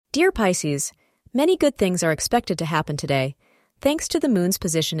Dear Pisces, many good things are expected to happen today, thanks to the moon's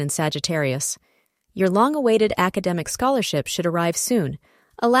position in Sagittarius. Your long-awaited academic scholarship should arrive soon,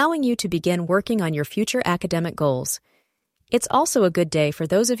 allowing you to begin working on your future academic goals. It's also a good day for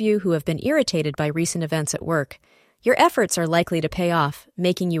those of you who have been irritated by recent events at work. Your efforts are likely to pay off,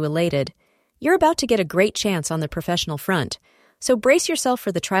 making you elated. You're about to get a great chance on the professional front, so brace yourself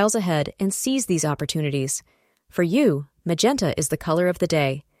for the trials ahead and seize these opportunities. For you, magenta is the color of the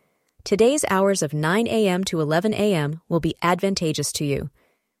day. Today's hours of 9 a.m. to 11 a.m. will be advantageous to you.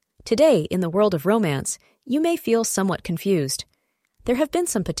 Today, in the world of romance, you may feel somewhat confused. There have been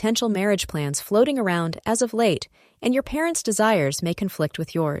some potential marriage plans floating around as of late, and your parents' desires may conflict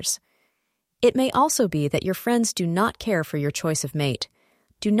with yours. It may also be that your friends do not care for your choice of mate.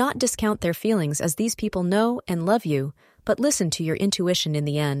 Do not discount their feelings, as these people know and love you, but listen to your intuition in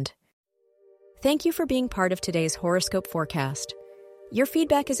the end. Thank you for being part of today's horoscope forecast. Your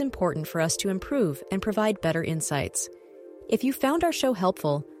feedback is important for us to improve and provide better insights. If you found our show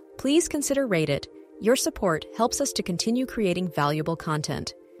helpful, please consider rate it. Your support helps us to continue creating valuable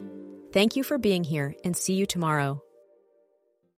content. Thank you for being here, and see you tomorrow.